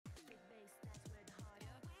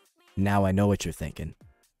Now I know what you're thinking.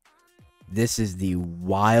 This is the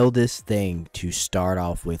wildest thing to start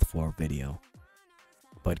off with for a video.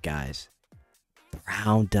 But guys,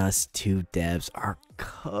 Browndust2 devs are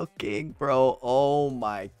cooking, bro. Oh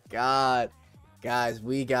my god. Guys,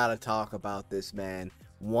 we gotta talk about this, man.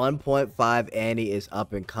 1.5 Annie is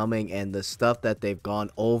up and coming, and the stuff that they've gone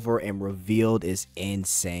over and revealed is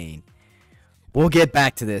insane. We'll get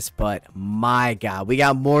back to this, but my god, we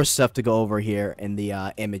got more stuff to go over here in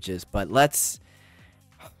the images. But let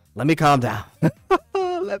me calm down.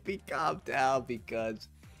 Let me calm down because,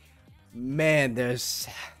 man, there's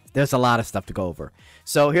a lot of stuff to go over.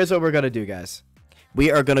 So here's what we're gonna do, guys.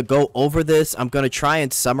 We are gonna go over this. I'm gonna try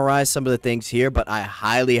and summarize some of the things here, but I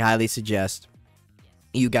highly suggest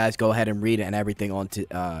you guys go ahead and read it and everything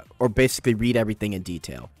or basically read everything in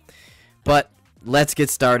detail. But let's get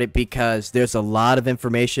started because there's a lot of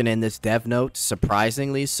information in this dev note,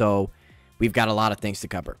 surprisingly. So we've got a lot of things to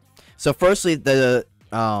cover. So firstly,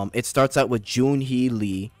 it starts out with Junhee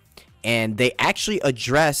Lee, and they actually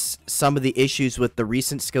address some of the issues with the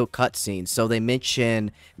recent skill cutscenes. So they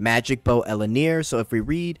mention Magic Bow Elanir. So if we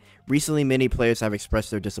read, recently many players have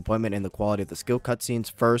expressed their disappointment in the quality of the skill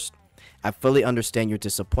cutscenes. First, I fully understand your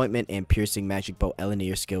disappointment in piercing Magic Bow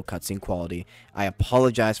Elanir skill cutscene quality. I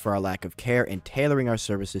apologize for our lack of care in tailoring our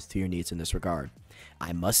services to your needs in this regard.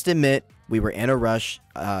 I must admit, we were in a rush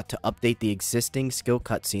to update the existing skill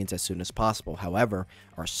cutscenes as soon as possible. However,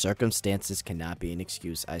 our circumstances cannot be an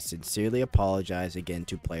excuse. I sincerely apologize again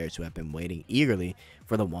to players who have been waiting eagerly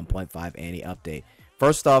for the 1.5 Annie update.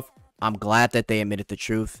 First off, I'm glad that they admitted the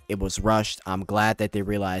truth. It was rushed. I'm glad that they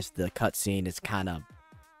realized the cutscene is kind of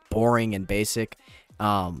boring and basic.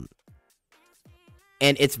 And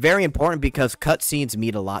it's very important because cutscenes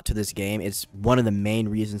mean a lot to this game. It's one of the main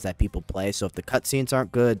reasons that people play. So if the cutscenes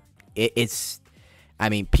aren't good, I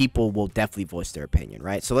mean, people will definitely voice their opinion,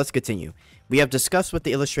 right? So let's continue. We have discussed with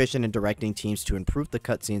the illustration and directing teams to improve the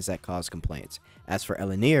cutscenes that cause complaints. As for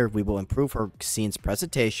Elanir, we will improve her scene's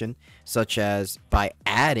presentation, such as by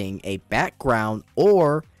adding a background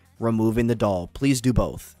or removing the doll. Please do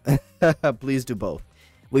both. Please do both.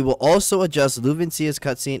 We will also adjust Luvencia's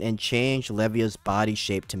cutscene and change Levia's body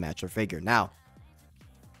shape to match her figure. Now,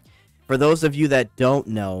 for those of you that don't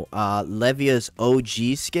know, Levia's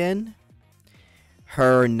OG skin,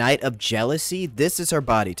 her Night of Jealousy, this is her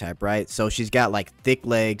body type, right? So she's got like thick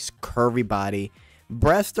legs, curvy body.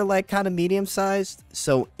 Breasts are like kind of medium sized.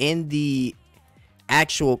 So in the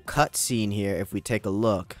actual cutscene here, if we take a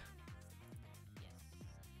look,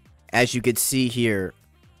 as you can see here,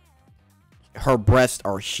 her breasts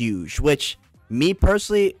are huge, which me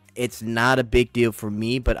personally, it's not a big deal for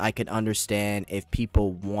me, but I can understand if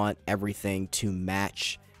people want everything to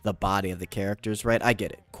match the body of the characters, right? I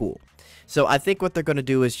get it. Cool. So I think what they're going to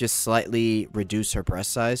do is just slightly reduce her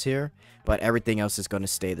breast size here, but everything else is going to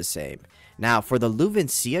stay the same. Now, for the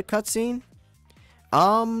Luvencia cutscene,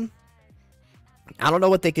 I don't know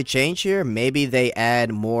what they could change here. Maybe they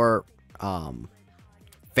add more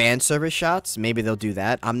fan service shots. Maybe they'll do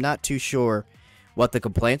that. I'm not too sure what the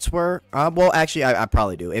complaints were. Well, actually, I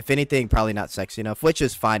probably do. If anything, probably not sexy enough, which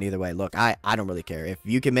is fine either way. Look, I don't really care. If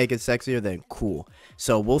you can make it sexier, then cool.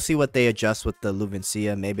 So we'll see what they adjust with the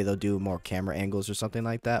Luvencia. Maybe they'll do more camera angles or something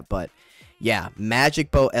like that. But yeah,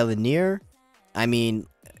 Magic Bow Elanir, I mean,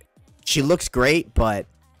 she looks great, but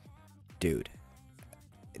dude,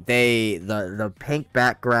 the pink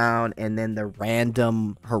background and then her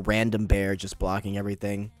random bear just blocking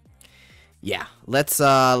everything. Yeah, let's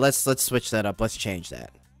switch that up. Let's change that.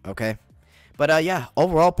 Okay, but yeah,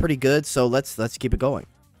 overall pretty good. So let's keep it going.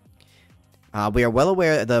 We are well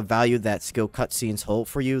aware of the value that skill cutscenes hold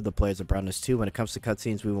for you, the players of Browndust2. When it comes to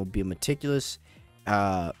cutscenes, we will be meticulous.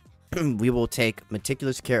 We will take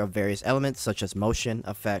meticulous care of various elements such as motion,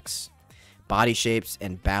 effects, body shapes,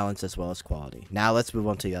 and balance, as well as quality. Now let's move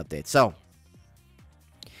on to the update. So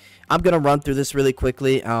I'm going to run through this really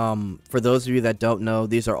quickly. For those of you that don't know,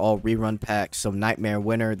 these are all rerun packs. So Nightmare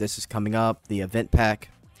Winter, this is coming up, the event pack.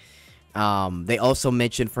 They also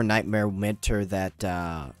mentioned for Nightmare Winter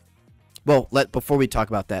that, before we talk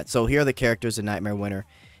about that. So here are the characters in Nightmare Winter.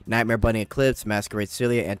 Nightmare Bunny Eclipse, Masquerade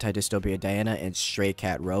Celia, Anti-Dystopia Diana, and Stray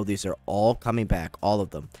Cat Row. These are all coming back, all of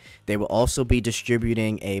them. They will also be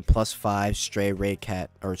distributing a +5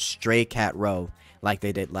 Stray Cat Row like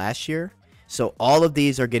they did last year. So all of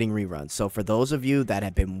these are getting reruns. So for those of you that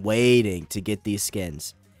have been waiting to get these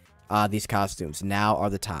skins, these costumes,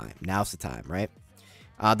 now's the time, right?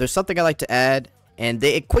 There's something I like to add, and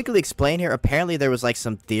they quickly explain here. Apparently there was like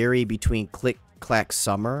some theory between Click Clack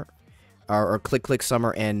Summer or Click Click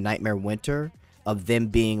Summer and Nightmare Winter of them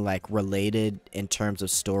being like related in terms of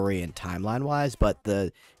story and timeline wise, but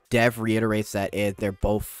the dev reiterates that they're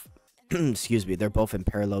both, excuse me, they're both in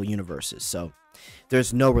parallel universes. So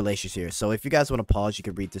there's no relations here. So if you guys want to pause, you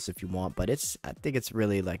can read this if you want, but I think it's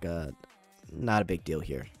really like not a big deal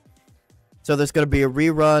here. So there's going to be a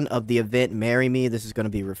rerun of the event Marry Me. This is going to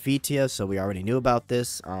be Rafitia, so we already knew about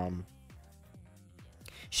this.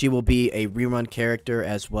 She will be a rerun character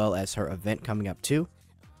as well as her event coming up too.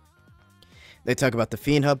 They talk about the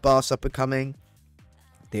Fiend Hunt boss up and coming.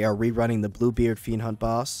 They are rerunning the Bluebeard Fiend Hunt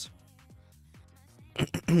boss.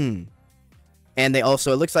 And they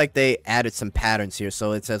also, it looks like they added some patterns here.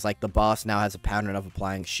 So it says like the boss now has a pattern of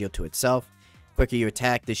applying shield to itself. The quicker you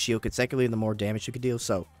attack this shield consecutively, the more damage you can deal.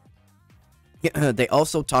 So they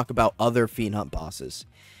also talk about other Fiend Hunt bosses.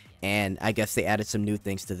 And I guess they added some new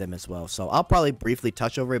things to them as well. So I'll probably briefly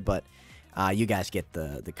touch over it, but you guys get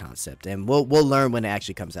the concept. And we'll learn when it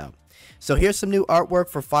actually comes out. So here's some new artwork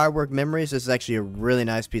for Firework Memories. This is actually a really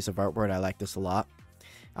nice piece of artwork. I like this a lot.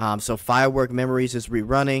 So Firework Memories is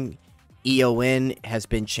rerunning. EON has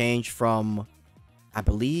been changed from, I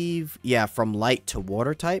believe, yeah, from light to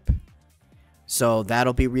water type. So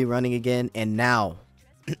that'll be rerunning again. And now,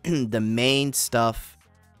 the main stuff.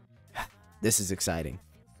 This is exciting.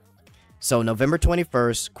 So November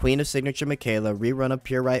 21st, Queen of Signature Michaela, rerun of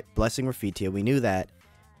Pure Right, Blessing Rafitia. We knew that.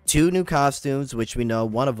 2 new costumes, which we know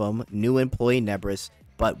one of them, new employee Nebris,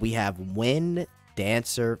 but we have Wind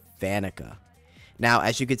Dancer Vanica. Now,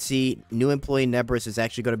 as you can see, new employee Nebris is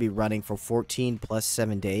actually going to be running for 14 plus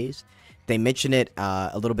 7 days. They mention it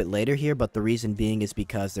a little bit later here, but the reason being is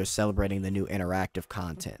because they're celebrating the new interactive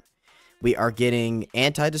content. We are getting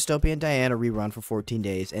Anti-Dystopian Diana rerun for 14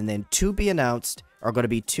 days, and then to be announced are going to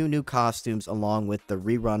be 2 new costumes along with the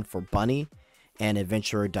rerun for Bunny and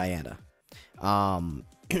Adventurer Diana.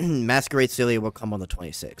 Masquerade Celia will come on the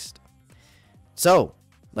 26th. So,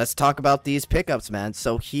 let's talk about these pickups, man.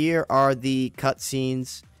 So here are the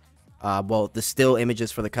cutscenes. Well, the still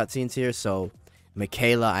images for the cutscenes here. So,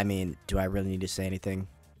 Michaela, I mean, do I really need to say anything?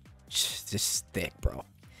 Just thick, bro.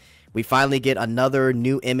 We finally get another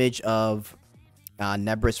new image of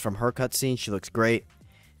Nebris from her cutscene. She looks great.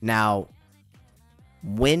 Now,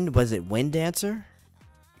 was it Wind Dancer?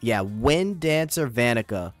 Yeah, Wind Dancer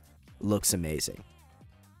Vanica looks amazing.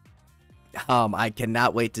 I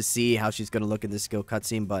cannot wait to see how she's going to look in this skill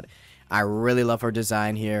cutscene, but I really love her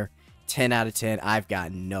design here. 10 out of 10. I've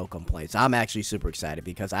got no complaints. I'm actually super excited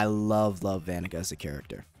because I love Vanica as a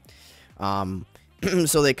character.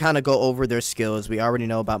 So they kind of go over their skills. We already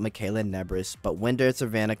know about Michaela and Nebris, but Wind Dancer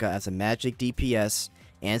Vanica as a magic DPS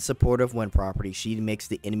and supportive wind property, she makes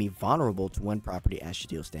the enemy vulnerable to wind property as she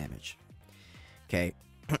deals damage. Okay.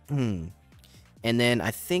 And then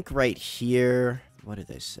I think right here, what did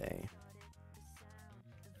they say?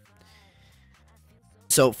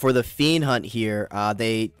 So for the Fiend Hunt here,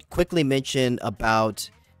 they quickly mentioned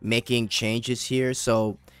about making changes here.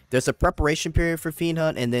 So there's a preparation period for Fiend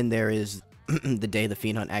Hunt, and then there is the day the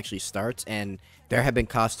Fiend Hunt actually starts. And there have been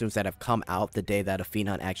costumes that have come out the day that a Fiend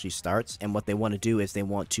Hunt actually starts. And what they want to do is they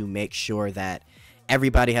want to make sure that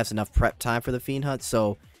everybody has enough prep time for the Fiend Hunt.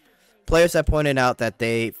 So players have pointed out that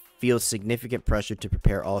they feel significant pressure to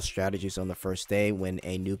prepare all strategies on the first day when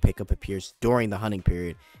a new pickup appears during the hunting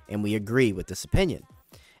period. And we agree with this opinion.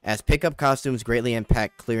 As pickup costumes greatly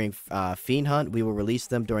impact clearing Fiend Hunt, we will release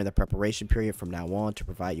them during the preparation period from now on to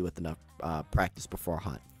provide you with enough practice before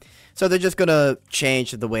hunt. So they're just going to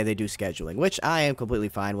change the way they do scheduling, which I am completely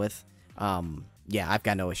fine with. Yeah, I've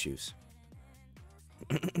got no issues.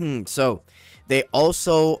 So they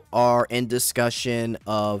also are in discussion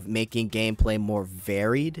of making gameplay more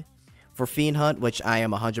varied for Fiend Hunt, which I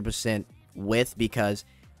am 100% with because,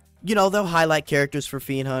 you know, they'll highlight characters for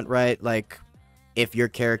Fiend Hunt, right? Like, if your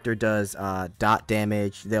character does dot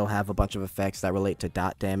damage, they'll have a bunch of effects that relate to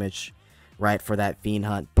dot damage, right, for that Fiend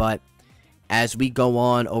Hunt. But as we go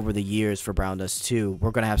on over the years for Browndust2,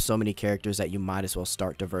 we're going to have so many characters that you might as well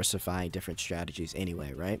start diversifying different strategies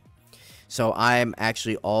anyway, right? So I'm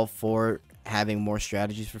actually all for having more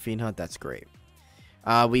strategies for Fiend Hunt. That's great.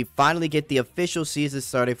 We finally get the official season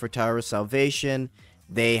starting for Tower of Salvation.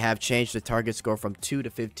 They have changed the target score from 2 to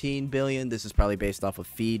 15 billion. This is probably based off of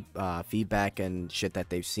feedback and shit that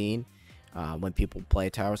they've seen when people play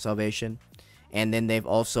Tower of Salvation. And then they've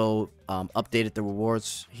also updated the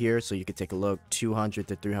rewards here, so you can take a look. 200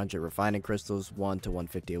 to 300 refining crystals, 1 to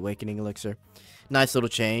 150 awakening elixir. Nice little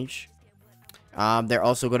change. They're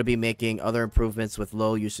also going to be making other improvements with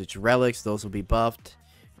low usage relics. Those will be buffed.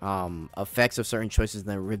 Effects of certain choices in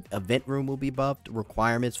the event room will be buffed.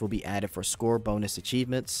 Requirements will be added for score bonus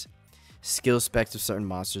achievements. Skill specs of certain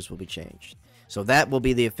monsters will be changed. So that will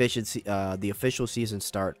be the official season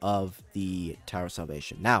start of the Tower of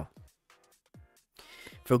Salvation. Now,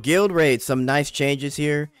 For guild raids, some nice changes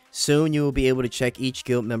here. Soon you will be able to check each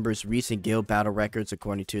guild member's recent guild battle records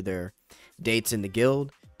according to their dates in the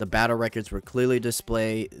guild. The battle records will clearly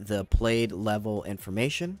display the played level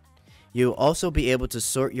information. You'll also be able to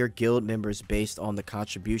sort your guild members based on the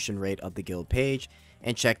contribution rate of the guild page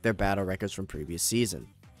and check their battle records from previous season.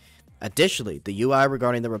 Additionally, the UI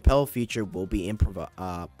regarding the repel feature will be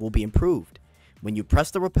improved. When you press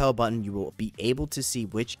the repel button, you will be able to see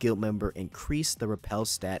which guild member increased the repel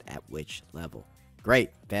stat at which level. Great,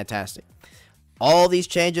 fantastic. All these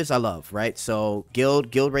changes I love, right? So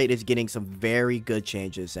guild rate is getting some very good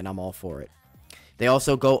changes, and I'm all for it. They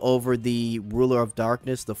also go over the Ruler of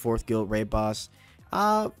Darkness, the 4th guild raid boss.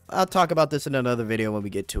 I'll talk about this in another video when we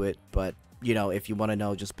get to it, but you know, if you want to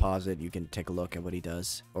know, just pause it. You can take a look at what he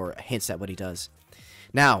does, or hints at what he does.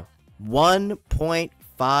 Now,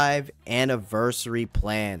 1.5 anniversary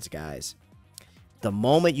plans, guys. The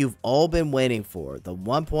moment you've all been waiting for, the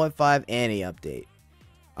 1.5 ANNI update,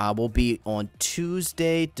 will be on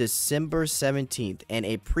Tuesday, December 17th, and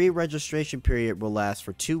a pre-registration period will last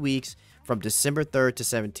for 2 weeks from December 3rd to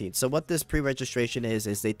 17th. So what this pre-registration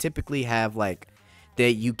is they typically have like,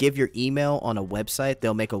 you give your email on a website.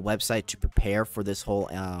 They'll make a website to prepare for this whole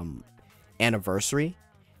anniversary.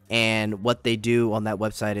 And what they do on that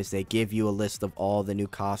website is they give you a list of all the new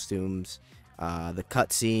costumes, the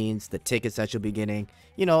cutscenes, the tickets that you'll be getting.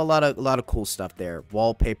 You know, a lot of cool stuff there.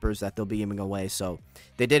 Wallpapers that they'll be giving away. So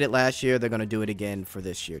they did it last year. They're going to do it again for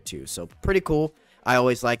this year too. So pretty cool. I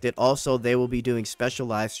always liked it. Also, they will be doing special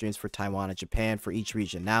live streams for Taiwan and Japan for each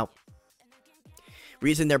region. Now,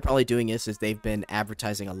 reason they're probably doing this is they've been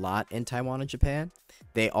advertising a lot in Taiwan and Japan.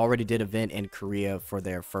 They already did an event in Korea for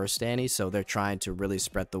their first ANNI, so they're trying to really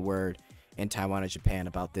spread the word in Taiwan and Japan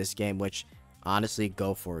about this game, which honestly,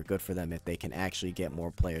 go for it. Good for them if they can actually get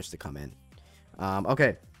more players to come in.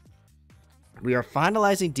 Okay. We are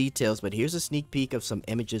finalizing details, but here's a sneak peek of some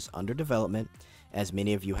images under development. As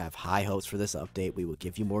many of you have high hopes for this update, we will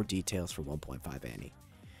give you more details for 1.5 ANNI.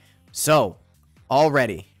 So,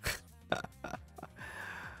 already...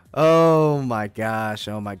 Oh my gosh,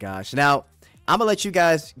 oh my gosh. Now, I'm gonna let you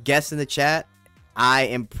guys guess in the chat. I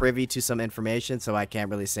am privy to some information, so I can't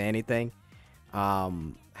really say anything.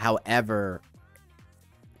 However,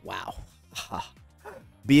 wow.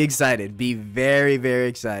 Be excited. Be very, very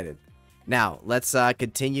excited. Now, let's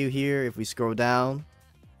continue here. If we scroll down.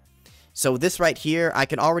 So this right here, I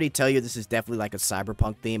can already tell you this is definitely like a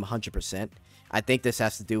cyberpunk theme, 100%. I think this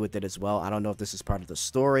has to do with it as well. I don't know if this is part of the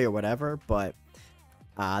story or whatever, but...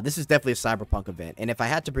 this is definitely a cyberpunk event, and if I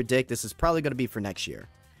had to predict, this is probably going to be for next year,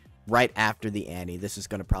 right after the ANNI. This is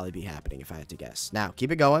going to probably be happening if I had to guess. Now,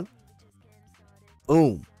 keep it going.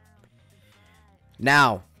 Boom.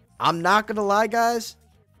 Now, I'm not going to lie, guys,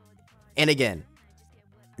 and again,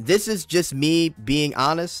 this is just me being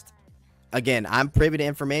honest. Again, I'm privy to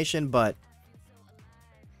information, but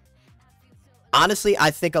honestly,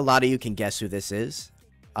 I think a lot of you can guess who this is.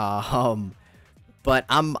 But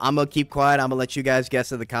I'm gonna keep quiet. I'm gonna let you guys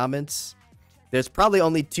guess in the comments. There's probably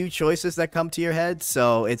only 2 choices that come to your head,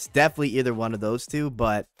 so it's definitely either one of those 2.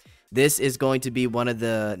 But this is going to be one of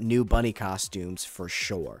the new bunny costumes for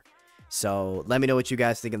sure. So let me know what you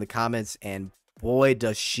guys think in the comments. And boy,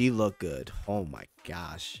 does she look good. Oh my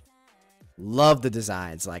gosh. Love the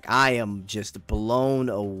designs. Like, I am just blown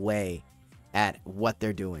away at what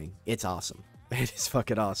they're doing. It's awesome. It is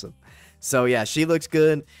fucking awesome. So yeah, she looks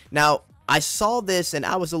good. Now, I saw this and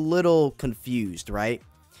I was a little confused, right?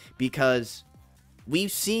 Because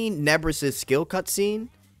we've seen Nebris's skill cutscene,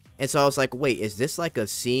 and so I was like, wait, is this like a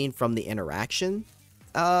scene from the interaction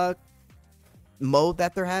mode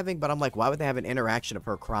that they're having? But I'm like, why would they have an interaction of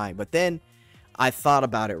her crying? But then I thought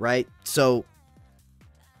about it, right? So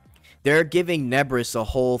they're giving Nebris a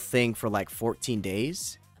whole thing for like 14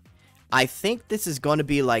 days. I think this is going to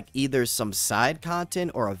be like either some side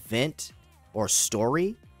content or event or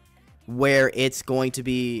story, where it's going to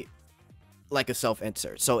be like a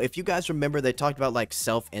self-insert. So if you guys remember, they talked about like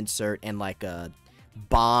self-insert and like a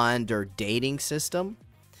bond or dating system.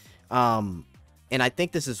 And I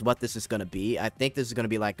think this is what this is going to be. I think this is going to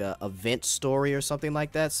be like a event story or something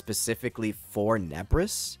like that, specifically for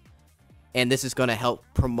Nebris. And this is going to help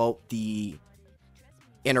promote the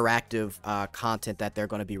interactive content that they're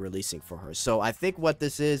going to be releasing for her. So I think what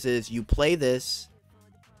this is you play this,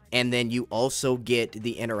 and then you also get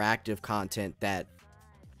the interactive content that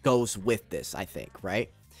goes with this, I think,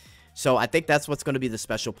 right? So I think that's what's going to be the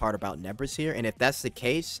special part about Nebris here. And if that's the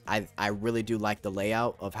case, I really do like the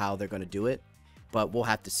layout of how they're going to do it. But we'll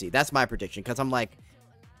have to see. That's my prediction, because I'm like,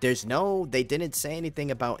 they didn't say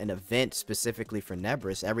anything about an event specifically for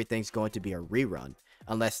Nebris. Everything's going to be a rerun.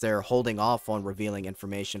 unless they're holding off on revealing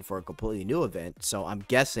information for a completely new event. So I'm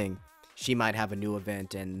guessing she might have a new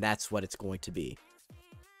event, and that's what it's going to be.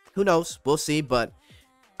 Who knows? We'll see, but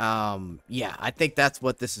yeah, I think that's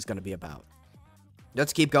what this is going to be about.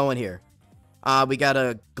 Let's keep going here. We got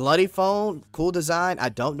a Glutty phone, cool design. I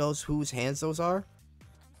don't know whose hands those are.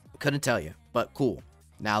 Couldn't tell you, but cool.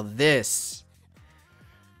 Now this,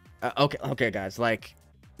 okay, guys, like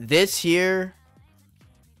this here,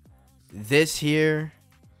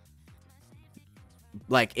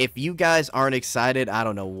 like if you guys aren't excited, I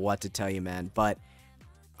don't know what to tell you, man. But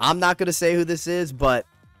I'm not gonna say who this is, but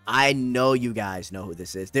I know you guys know who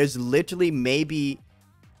this is. There's literally maybe.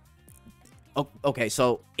 Okay,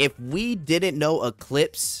 so if we didn't know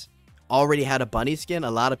Eclipse already had a bunny skin,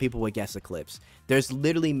 a lot of people would guess Eclipse. There's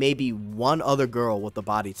literally maybe one other girl with a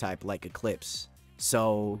body type like Eclipse.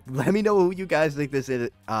 So let me know who you guys think this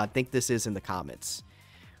is in the comments.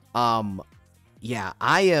 Yeah,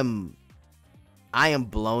 I am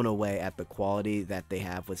blown away at the quality that they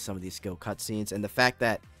have with some of these skill cutscenes, and the fact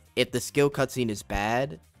that if the skill cutscene is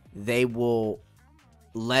bad, they will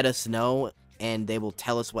let us know. And they will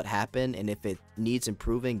tell us what happened, and if it needs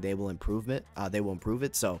improving, they will improve it.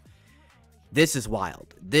 So this is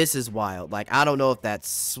wild. This is wild. Like, I don't know if that's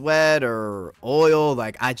sweat or oil.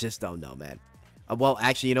 Like, I just don't know, man. Well,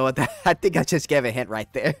 actually, you know what? I think I just gave a hint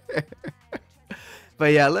right there.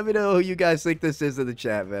 But yeah, let me know who you guys think this is in the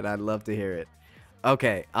chat, man. I'd love to hear it.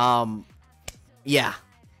 Okay. Yeah.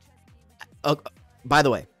 By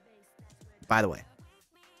the way.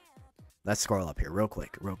 Let's scroll up here real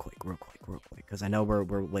quick, because I know we're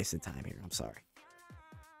wasting time here. I'm sorry.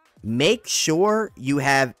 Make sure you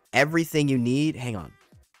have everything you need. Hang on.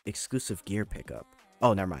 Exclusive gear pickup.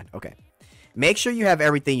 Oh, never mind. Okay. Make sure you have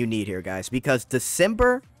everything you need here, guys, because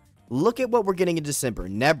December, look at what we're getting in December.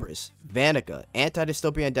 Nebris, Vanica,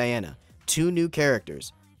 Anti-Dystopia and Diana. 2 new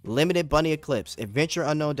characters. Limited Bunny Eclipse, Adventure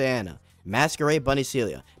Unknown Diana, Masquerade Bunny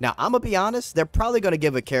Celia. Now, I'm going to be honest, they're probably going to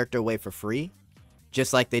give a character away for free.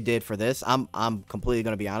 Just like they did for this. I'm completely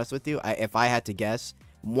going to be honest with you. If I had to guess,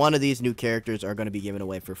 one of these new characters are going to be given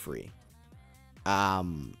away for free.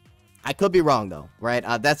 I could be wrong, though, right?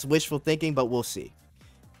 That's wishful thinking, but we'll see.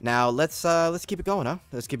 Now, let's keep it going, huh?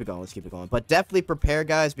 Let's keep it going. But definitely prepare,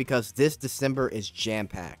 guys, because this December is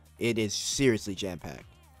jam-packed. It is seriously jam-packed.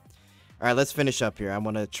 All right, let's finish up here. I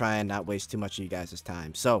want to try and not waste too much of you guys'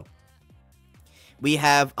 time. So, we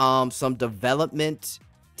have some development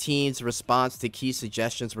team's response to key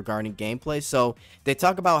suggestions regarding gameplay. So they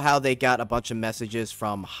talk about how they got a bunch of messages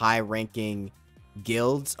from high-ranking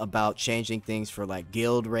guilds about changing things for like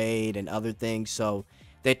guild raid and other things. So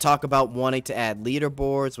they talk about wanting to add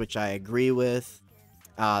leaderboards, which I agree with,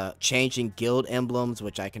 changing guild emblems,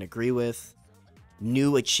 which I can agree with,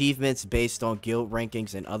 new achievements based on guild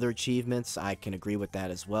rankings and other achievements. I can agree with that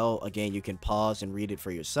as well. Again, you can pause and read it for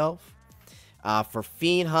yourself. For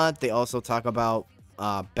Fiend Hunt, they also talk about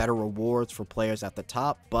better rewards for players at the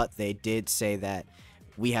top, but they did say that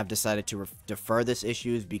we have decided to defer this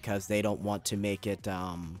issues because they don't want to make it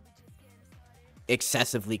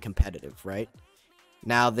excessively competitive, right?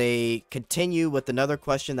 Now they continue with another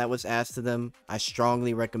question that was asked to them. I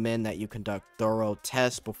strongly recommend that you conduct thorough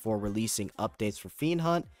tests before releasing updates for Fiend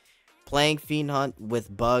Hunt. Playing Fiend Hunt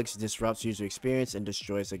with bugs disrupts user experience and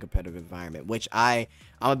destroys the competitive environment, which I'm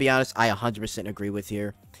gonna be honest, I 100% agree with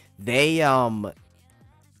here. Their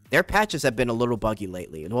patches have been a little buggy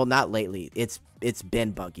lately. Well, not lately. It's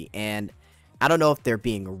been buggy, and I don't know if they're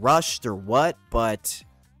being rushed or what, but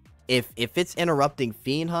if it's interrupting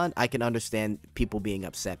Fiend Hunt, I can understand people being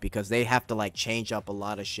upset because they have to like change up a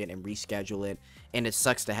lot of shit and reschedule it, and it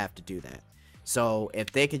sucks to have to do that. So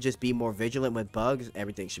if they could just be more vigilant with bugs,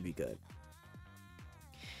 everything should be good.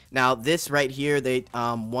 Now this right here, they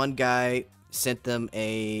one guy sent them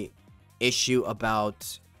a issue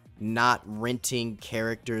about not renting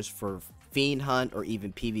characters for Fiend Hunt or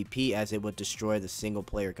even PvP, as it would destroy the single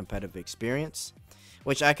player competitive experience,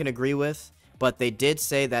 which I can agree with. But they did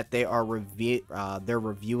say that they are they're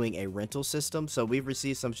reviewing a rental system. So we've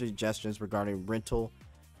received some suggestions regarding rental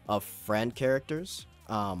of friend characters.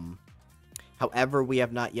 However, we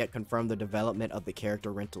have not yet confirmed the development of the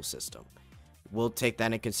character rental system. We'll take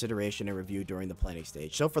that in consideration and review during the planning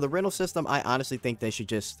stage. So for the rental system, I honestly think they should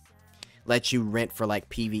just let you rent for like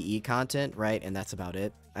PvE content, right? And that's about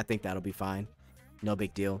it. I think that'll be fine. No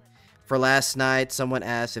big deal. For last night, someone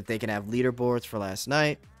asked if they can have leaderboards for last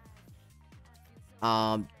night.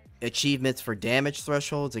 Achievements for damage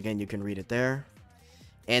thresholds. Again, you can read it there.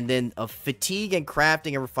 And then a fatigue and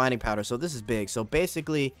crafting and refining powder. So this is big. So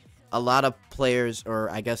basically, a lot of players,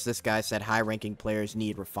 or I guess this guy said high-ranking players,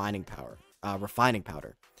 need refining powder.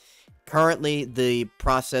 Currently, the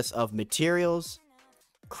process of materials,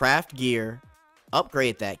 craft gear,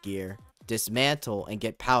 upgrade that gear, dismantle, and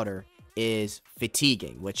get powder is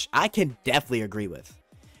fatiguing, which I can definitely agree with,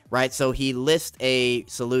 right? So he lists a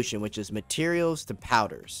solution, which is materials to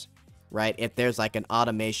powders, right? If there's like an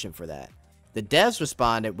automation for that. The devs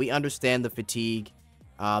responded, we understand the fatigue,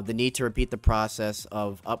 the need to repeat the process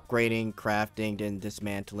of upgrading, crafting, and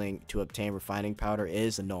dismantling to obtain refining powder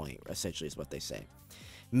is annoying, essentially is what they say.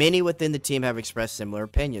 Many within the team have expressed similar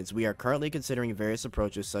opinions. We are currently considering various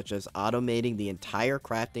approaches such as automating the entire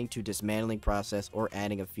crafting to dismantling process or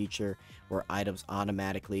adding a feature where items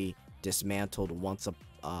automatically dismantled once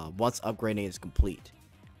upgrading is complete.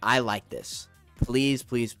 I like this. Please,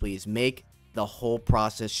 please, please make the whole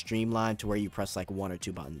process streamlined to where you press like 1 or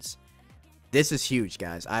 2 buttons. This is huge,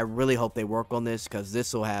 guys. I really hope they work on this because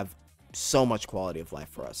this will have so much quality of life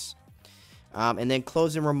for us. And then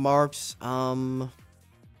closing remarks.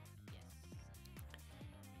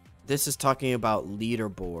 This is talking about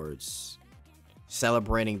leaderboards,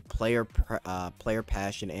 celebrating player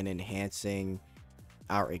passion and enhancing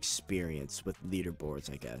our experience with leaderboards,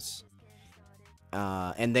 I guess.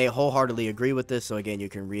 And they wholeheartedly agree with this, so again, you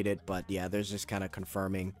can read it, but yeah, there's just kind of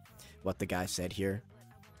confirming what the guy said here.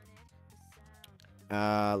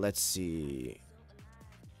 Let's see.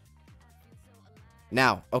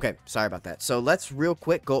 Now, okay, sorry about that. So let's real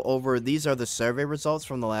quick go over, these are the survey results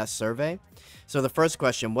from the last survey. So the first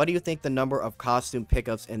question, what do you think the number of costume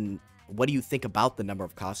pickups and what do you think about the number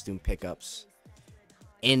of costume pickups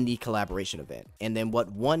in the collaboration event? And then what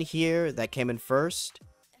won here that came in first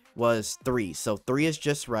was 3. So 3 is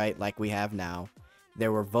just right, like we have now.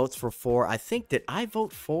 There were votes for 4. I think, did I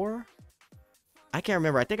vote 4? I can't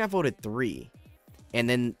remember. I think I voted 3. And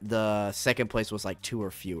then the second place was like 2 or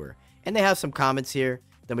fewer. And they have some comments here.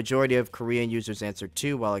 The majority of Korean users answered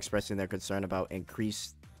 2 while expressing their concern about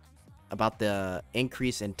the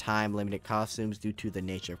increase in time-limited costumes due to the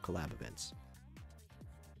nature of collab events.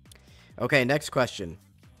 Okay, next question.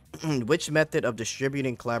 Which method of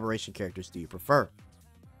distributing collaboration characters do you prefer?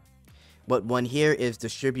 What one here is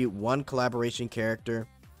distribute 1 collaboration character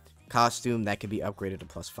costume that can be upgraded to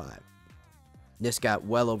 +5. This got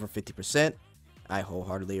well over 50%. I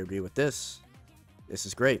wholeheartedly agree with this. This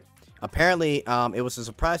is great. Apparently, it was a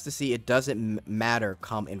surprise to see it doesn't matter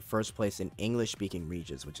come in first place in English-speaking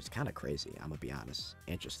regions, which is kind of crazy, I'm gonna be honest.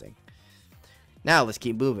 Interesting. Now, let's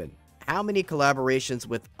keep moving. How many collaborations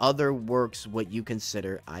with other works would you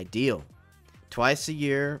consider ideal? Twice a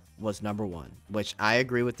year was number 1, which I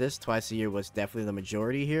agree with this. Twice a year was definitely the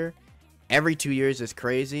majority here. Every 2 years is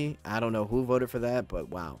crazy. I don't know who voted for that, but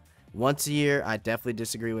wow. Once a year, I definitely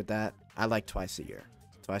disagree with that. I like twice a year.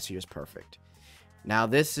 Twice a year is perfect. Now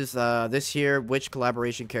this is this here, which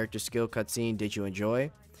collaboration character skill cutscene did you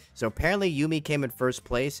enjoy? So apparently Yumi came in first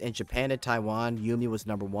place. In Japan and Taiwan, Yumi was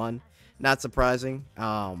number 1. Not surprising.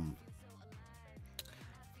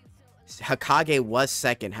 Hokage was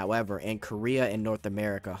second, however, in Korea and North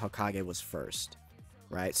America, Hokage was first.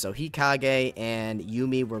 Right? So Hikage and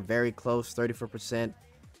Yumi were very close, 34%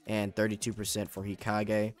 and 32% for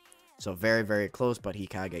Hikage. So very, very close, but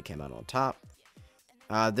Hikage came out on top.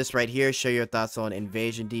 This right here, share your thoughts on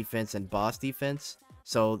invasion defense and boss defense.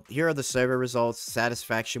 So here are the survey results.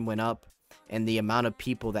 Satisfaction went up, and the amount of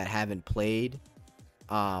people that haven't played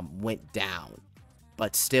went down.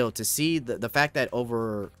 But still, to see the fact that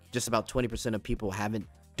over just about 20% of people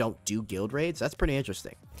don't do guild raids, that's pretty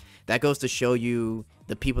interesting. That goes to show you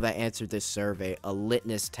the people that answered this survey, a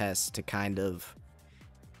litmus test to kind of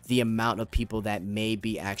the amount of people that may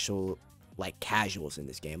be actual like casuals in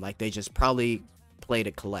this game. Like they just probably play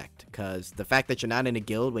to collect, because the fact that you're not in a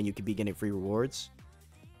guild when you could be getting free rewards,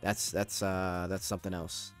 that's something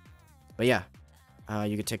else. But yeah,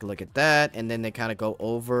 you can take a look at that, and then they kind of go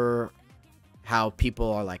over how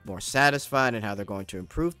people are like more satisfied and how they're going to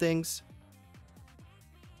improve things.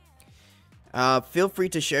 Feel free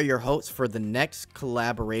to share your hopes for the next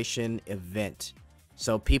collaboration event.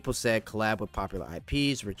 So people said collab with popular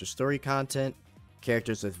IPs, richer story content,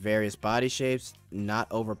 characters with various body shapes,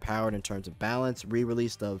 not overpowered in terms of balance,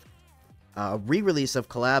 re-release of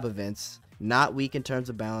collab events, not weak in terms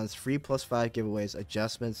of balance, free +5 giveaways,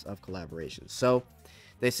 adjustments of collaborations. So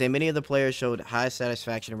they say many of the players showed high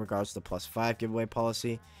satisfaction in regards to the +5 giveaway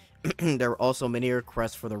policy. There were also many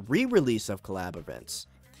requests for the re-release of collab events.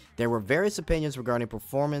 There were various opinions regarding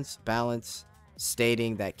performance, balance,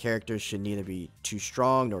 stating that characters should neither be too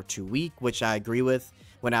strong nor too weak, which I agree with.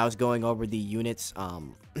 When I was going over the units,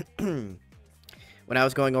 when I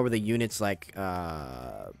was going over the units like,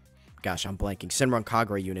 gosh, I'm blanking, Senran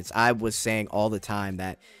Kagura units, I was saying all the time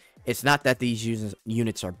that It's not that these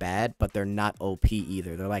units are bad, but they're not OP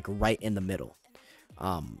either. They're like right in the middle.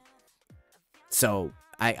 So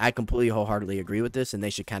I completely wholeheartedly agree with this, and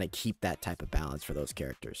they should kind of keep that type of balance for those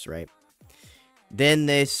characters, right? Then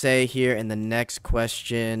they say here in the next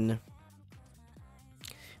question,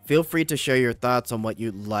 feel free to share your thoughts on what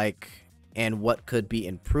you like and what could be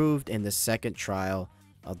improved in the second trial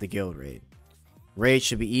of the guild raid. Raid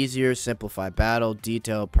should be easier, simplify battle,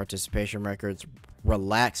 detailed participation records,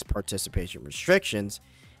 relax participation restrictions,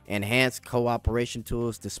 enhance cooperation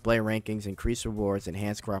tools, display rankings, increase rewards,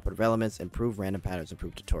 enhance cooperative elements, improve random patterns,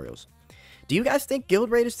 improve tutorials. Do you guys think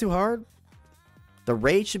guild raid is too hard? The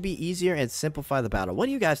raid should be easier and simplify the battle. What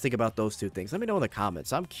do you guys think about those two things? Let me know in the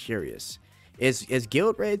comments. I'm curious. Is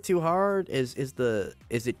guild raid too hard? Is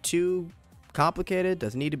it too complicated?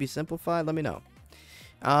 Does it need to be simplified? Let me know.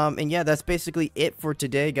 And yeah, that's basically it for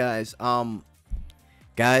today, guys.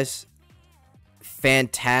 Guys,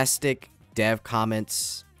 fantastic dev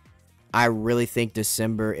comments. I really think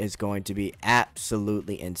December is going to be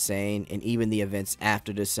absolutely insane, and even the events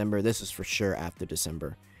after December. This is for sure after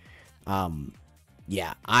December.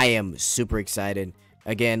 Yeah, I am super excited.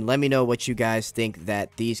 Again, let me know what you guys think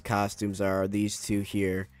that these costumes are, these two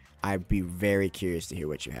here. I'd be very curious to hear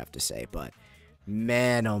what you have to say, but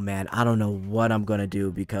man, oh man, I don't know what I'm gonna do,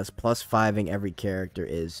 because plus 5ing every character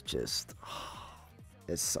is just,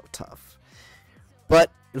 it's so tough.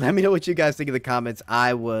 But let me know what you guys think in the comments.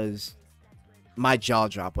 My jaw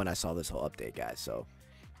dropped when I saw this whole update, guys. So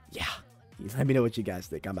yeah, let me know what you guys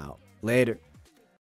think. I'm out. Later.